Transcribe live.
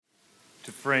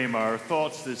To frame our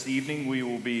thoughts this evening, we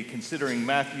will be considering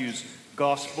Matthew's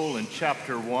Gospel in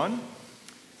chapter 1.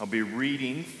 I'll be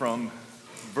reading from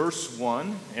verse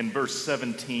 1 and verse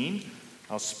 17.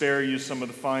 I'll spare you some of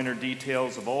the finer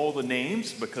details of all the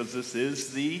names because this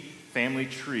is the family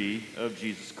tree of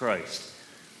Jesus Christ.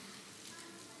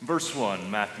 Verse 1,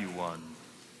 Matthew 1.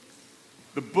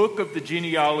 The book of the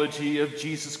genealogy of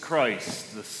Jesus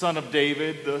Christ, the son of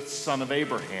David, the son of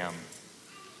Abraham.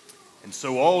 And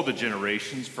so all the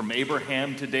generations from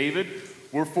Abraham to David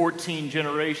were 14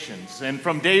 generations. And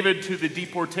from David to the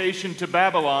deportation to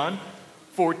Babylon,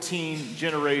 14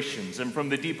 generations. And from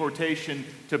the deportation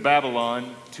to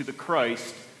Babylon to the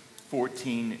Christ,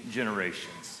 14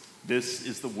 generations. This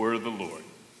is the word of the Lord.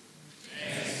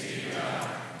 Thanks be to God.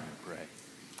 Pray.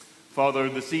 Father,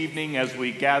 this evening as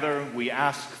we gather, we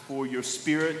ask for your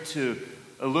Spirit to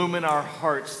illumine our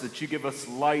hearts, that you give us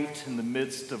light in the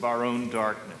midst of our own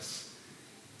darkness,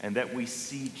 and that we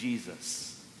see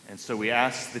Jesus. And so we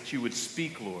ask that you would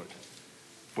speak, Lord,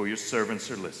 for your servants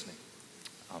are listening.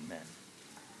 Amen.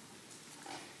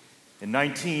 In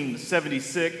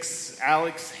 1976,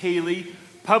 Alex Haley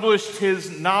published his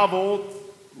novel,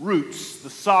 Roots, the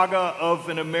Saga of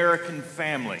an American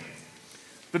Family.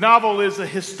 The novel is a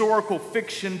historical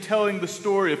fiction telling the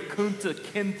story of Kunta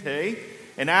Kinte,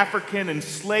 an African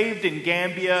enslaved in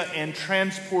Gambia and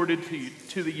transported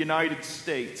to the United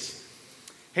States.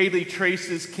 Haley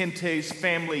traces Kinte's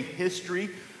family history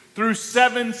through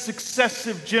 7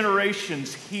 successive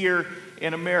generations here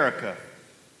in America.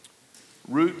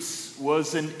 Roots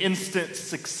was an instant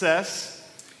success.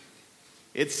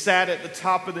 It sat at the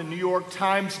top of the New York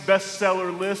Times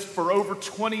bestseller list for over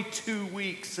 22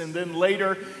 weeks. And then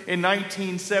later in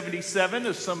 1977,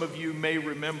 as some of you may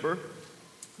remember,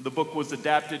 the book was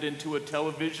adapted into a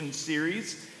television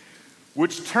series,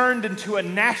 which turned into a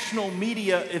national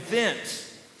media event.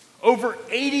 Over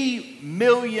 80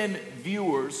 million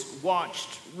viewers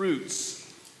watched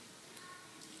Roots.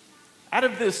 Out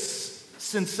of this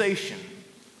sensation,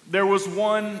 there was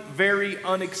one very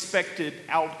unexpected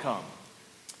outcome.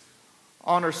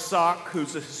 Honor Sock,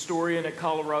 who's a historian at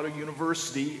Colorado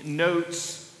University,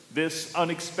 notes this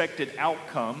unexpected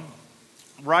outcome,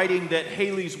 writing that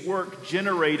Haley's work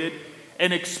generated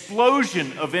an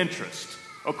explosion of interest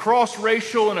across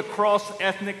racial and across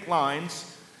ethnic lines.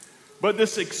 But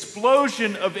this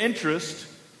explosion of interest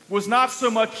was not so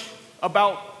much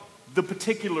about the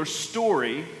particular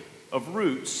story of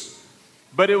Roots,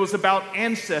 but it was about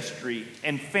ancestry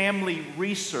and family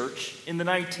research in the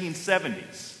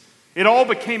 1970s. It all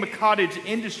became a cottage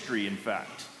industry, in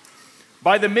fact.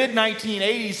 By the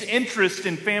mid-1980s, interest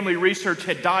in family research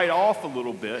had died off a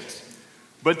little bit,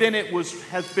 but then it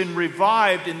has been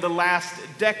revived in the last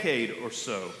decade or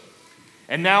so.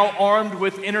 And now, armed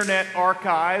with internet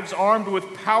archives, armed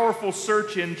with powerful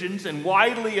search engines and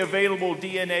widely available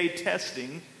DNA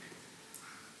testing,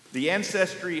 the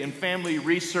ancestry and family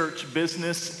research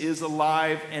business is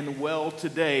alive and well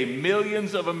today.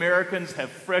 Millions of Americans have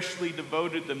freshly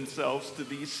devoted themselves to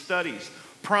these studies,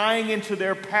 prying into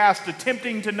their past,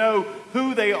 attempting to know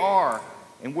who they are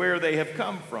and where they have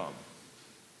come from.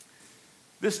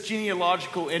 This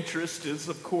genealogical interest is,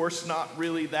 of course, not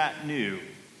really that new.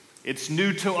 It's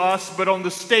new to us, but on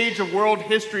the stage of world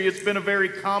history, it's been a very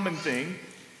common thing.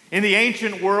 In the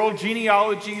ancient world,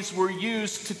 genealogies were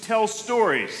used to tell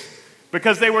stories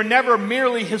because they were never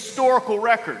merely historical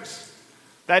records.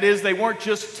 That is, they weren't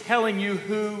just telling you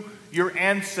who your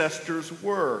ancestors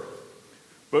were,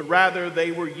 but rather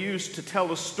they were used to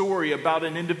tell a story about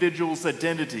an individual's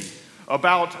identity,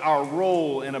 about our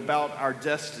role, and about our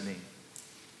destiny.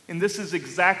 And this is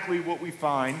exactly what we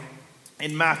find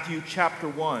in Matthew chapter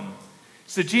 1.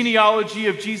 It's the genealogy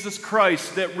of Jesus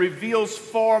Christ that reveals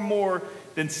far more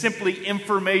than simply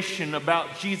information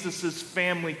about Jesus'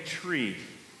 family tree.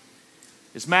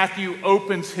 As Matthew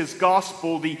opens his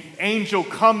gospel, the angel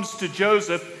comes to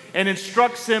Joseph and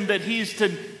instructs him that he's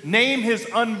to name his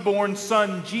unborn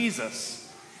son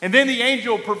Jesus. And then the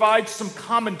angel provides some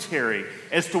commentary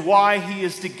as to why he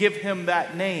is to give him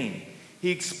that name. He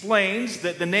explains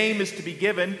that the name is to be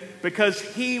given because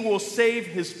he will save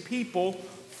his people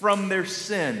from their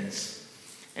sins.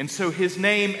 And so his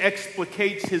name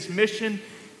explicates his mission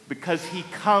because he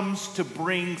comes to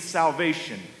bring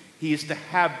salvation. He is to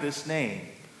have this name.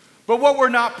 But what we're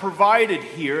not provided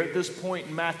here at this point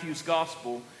in Matthew's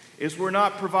gospel is we're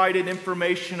not provided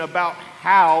information about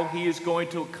how he is going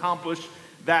to accomplish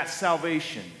that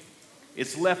salvation.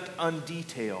 It's left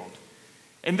undetailed.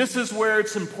 And this is where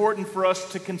it's important for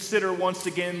us to consider once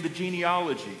again the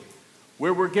genealogy,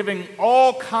 where we're giving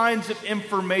all kinds of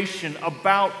information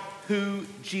about who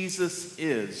Jesus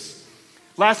is.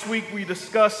 Last week we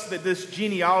discussed that this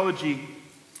genealogy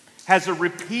has a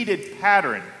repeated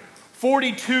pattern.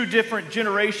 42 different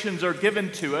generations are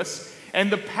given to us, and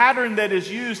the pattern that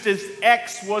is used is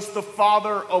X was the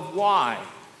father of Y.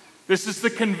 This is the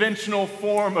conventional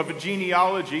form of a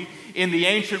genealogy in the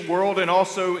ancient world and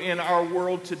also in our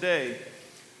world today.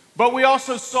 But we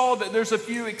also saw that there's a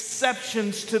few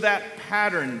exceptions to that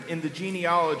pattern in the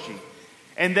genealogy,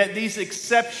 and that these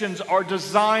exceptions are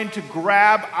designed to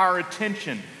grab our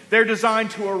attention. They're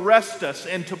designed to arrest us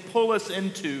and to pull us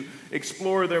into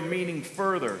explore their meaning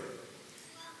further.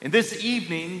 And this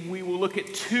evening, we will look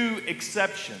at two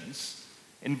exceptions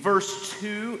in verse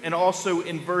 2 and also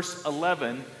in verse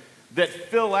 11 that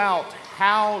fill out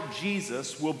how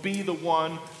Jesus will be the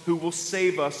one who will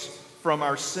save us from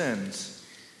our sins.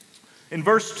 In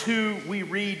verse 2, we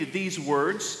read these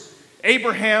words: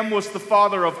 Abraham was the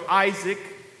father of Isaac,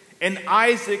 and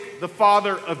Isaac the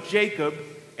father of Jacob,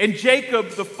 and Jacob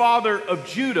the father of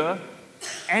Judah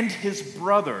and his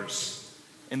brothers.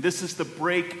 And this is the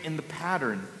break in the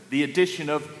pattern, the addition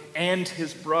of "and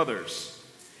his brothers."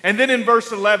 And then in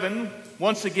verse 11,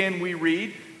 once again we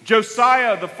read,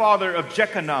 Josiah the father of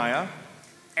Jeconiah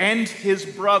and his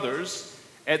brothers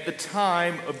at the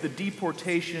time of the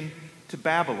deportation to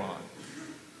Babylon.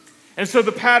 And so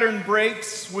the pattern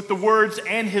breaks with the words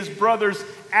 "and his brothers"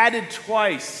 added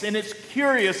twice. And it's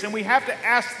curious, and we have to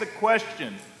ask the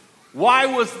question, why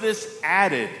was this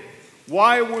added?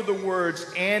 Why were the words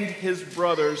 "and his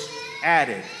brothers"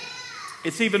 added?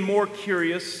 It's even more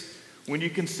curious when you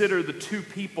consider the two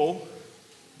people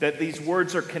that these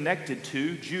words are connected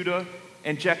to, Judah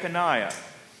and Jeconiah.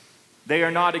 They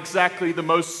are not exactly the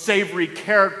most savory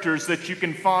characters that you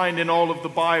can find in all of the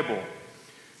Bible.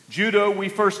 Judah we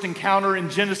first encounter in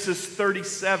Genesis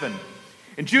 37.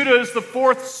 And Judah is the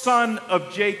fourth son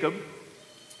of Jacob.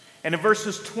 And in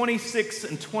verses 26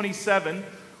 and 27,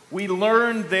 we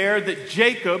learn there that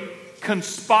Jacob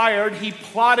conspired, he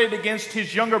plotted against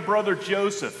his younger brother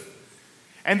Joseph.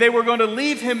 And they were going to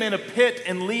leave him in a pit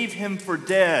and leave him for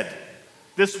dead.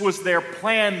 This was their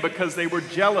plan because they were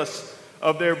jealous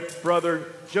of their brother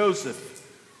Joseph.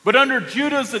 But under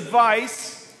Judah's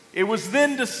advice, it was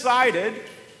then decided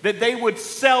that they would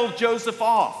sell Joseph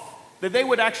off, that they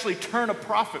would actually turn a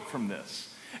profit from this.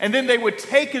 And then they would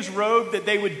take his robe, that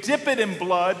they would dip it in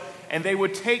blood, and they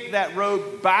would take that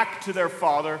robe back to their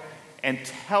father and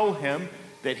tell him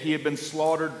that he had been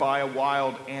slaughtered by a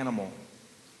wild animal.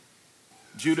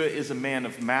 Judah is a man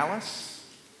of malice,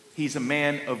 he's a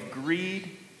man of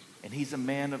greed, and he's a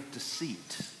man of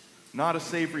deceit. Not a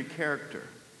savory character.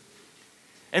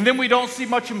 And then we don't see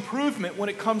much improvement when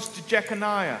it comes to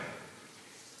Jeconiah.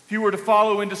 If you were to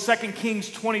follow into 2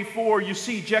 Kings 24, you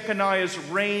see Jeconiah's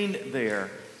reign there.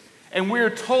 And we're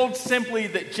told simply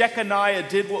that Jeconiah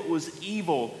did what was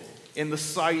evil in the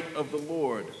sight of the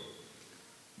Lord.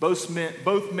 Both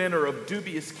men are of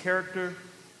dubious character,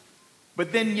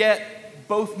 but then yet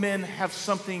both men have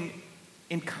something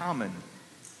in common.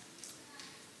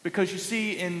 Because you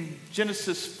see, in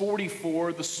Genesis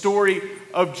 44, the story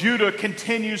of Judah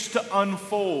continues to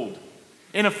unfold.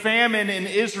 In a famine in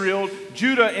Israel,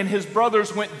 Judah and his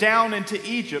brothers went down into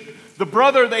Egypt. The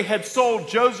brother they had sold,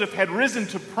 Joseph, had risen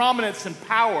to prominence and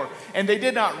power, and they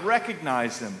did not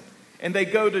recognize him. And they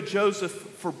go to Joseph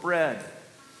for bread.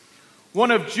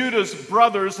 One of Judah's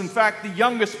brothers, in fact, the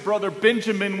youngest brother,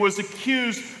 Benjamin, was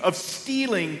accused of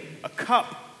stealing a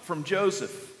cup from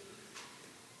Joseph.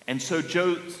 And so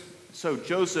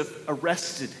Joseph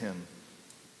arrested him.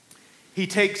 He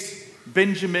takes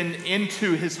Benjamin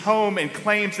into his home and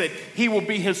claims that he will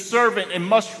be his servant and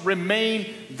must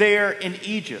remain there in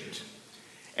Egypt.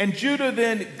 And Judah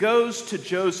then goes to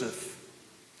Joseph,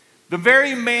 the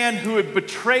very man who had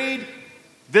betrayed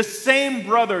this same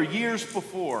brother years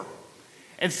before,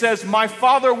 and says, "My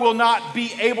father will not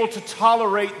be able to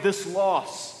tolerate this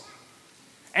loss."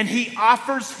 And he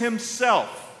offers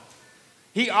himself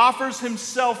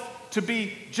to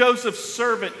be Joseph's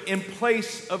servant in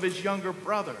place of his younger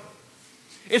brother.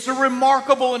 It's a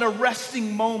remarkable and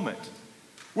arresting moment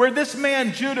where this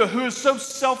man, Judah, who is so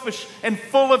selfish and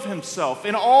full of himself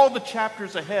in all the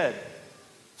chapters ahead,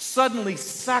 suddenly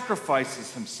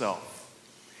sacrifices himself.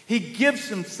 He gives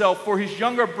himself for his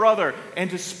younger brother and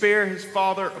to spare his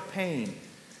father a pain.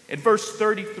 In verse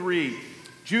 33,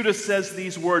 Judah says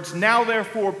these words, "Now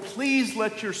therefore, please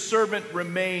let your servant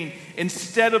remain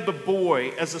instead of the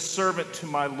boy as a servant to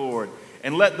my Lord,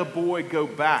 and let the boy go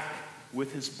back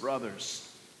with his brothers."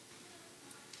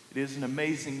 It is an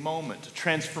amazing moment, a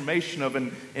transformation of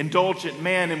an indulgent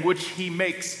man in which he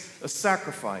makes a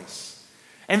sacrifice.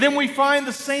 And then we find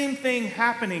the same thing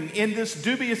happening in this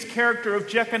dubious character of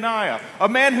Jeconiah, a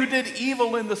man who did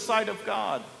evil in the sight of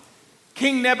God.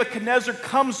 King Nebuchadnezzar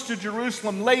comes to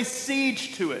Jerusalem, lays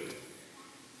siege to it.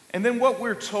 And then what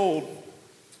we're told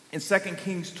in 2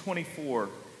 Kings 24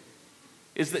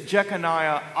 is that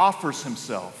Jeconiah offers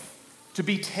himself to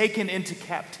be taken into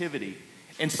captivity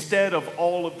instead of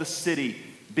all of the city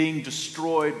being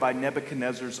destroyed by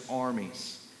Nebuchadnezzar's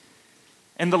armies.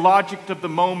 And the logic of the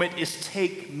moment is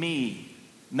take me,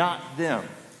 not them.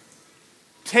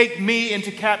 Take me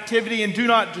into captivity and do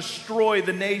not destroy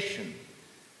the nation.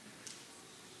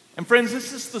 And friends,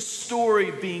 this is the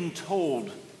story being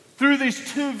told through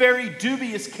these two very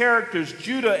dubious characters,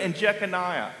 Judah and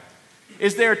Jeconiah.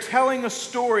 Is they're telling a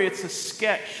story, it's a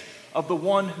sketch of the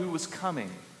one who was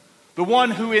coming. The one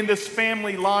who in this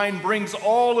family line brings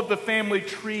all of the family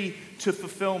tree to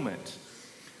fulfillment.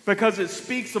 Because it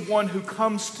speaks of one who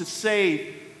comes to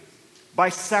save by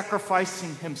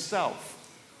sacrificing himself.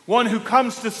 One who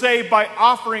comes to save by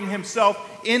offering himself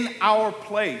in our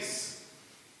place.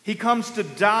 He comes to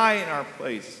die in our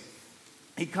place.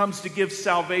 He comes to give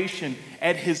salvation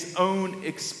at his own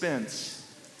expense.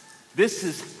 This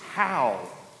is how,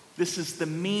 this is the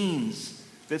means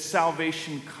that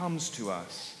salvation comes to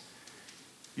us.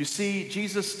 You see,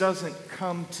 Jesus doesn't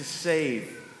come to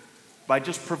save by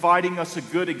just providing us a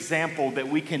good example that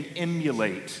we can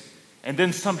emulate and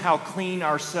then somehow clean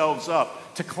ourselves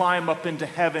up to climb up into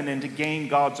heaven and to gain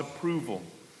God's approval.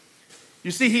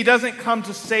 You see, he doesn't come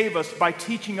to save us by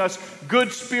teaching us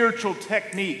good spiritual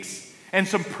techniques and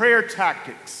some prayer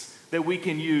tactics that we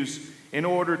can use in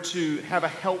order to have a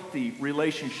healthy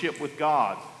relationship with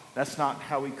God. That's not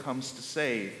how he comes to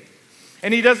save.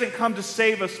 And he doesn't come to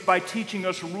save us by teaching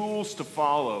us rules to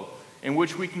follow in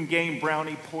which we can gain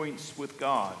brownie points with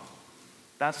God.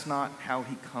 That's not how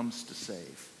he comes to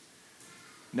save.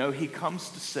 No, he comes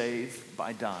to save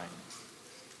by dying.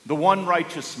 The one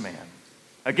righteous man,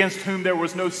 against whom there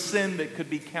was no sin that could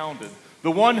be counted,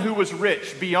 the one who was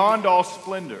rich beyond all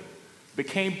splendor,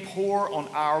 became poor on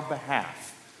our behalf.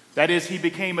 That is, he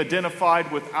became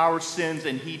identified with our sins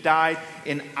and he died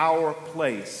in our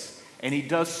place. And he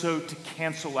does so to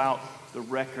cancel out the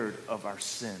record of our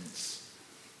sins.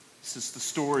 This is the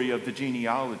story of the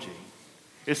genealogy.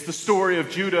 It's the story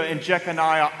of Judah and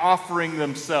Jeconiah offering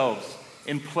themselves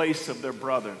in place of their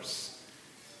brothers.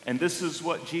 And this is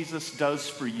what Jesus does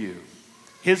for you,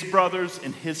 his brothers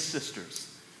and his sisters.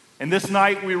 And this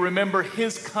night we remember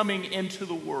his coming into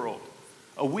the world,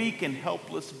 a weak and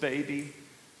helpless baby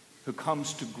who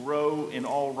comes to grow in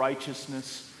all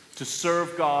righteousness, to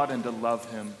serve God and to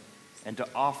love him, and to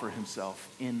offer himself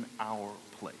in our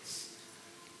place.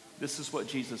 This is what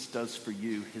Jesus does for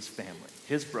you, his family,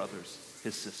 his brothers,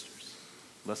 his sisters.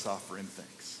 Let's offer him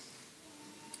thanks.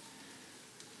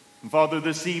 And Father,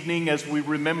 this evening, as we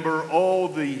remember all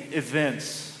the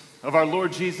events of our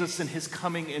Lord Jesus and his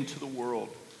coming into the world,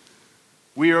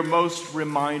 we are most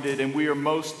reminded and we are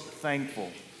most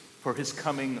thankful for his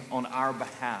coming on our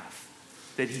behalf,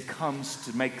 that he comes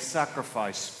to make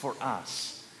sacrifice for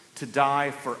us, to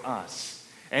die for us.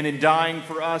 And in dying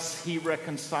for us, he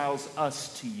reconciles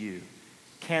us to you,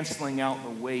 canceling out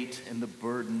the weight and the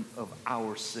burden of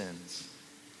our sins.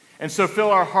 And so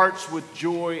fill our hearts with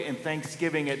joy and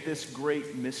thanksgiving at this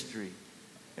great mystery,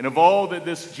 and of all that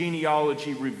this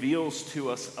genealogy reveals to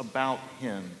us about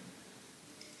him.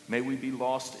 May we be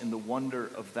lost in the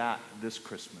wonder of that this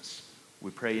Christmas.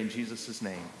 We pray in Jesus'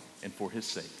 name and for his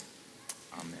sake.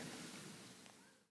 Amen.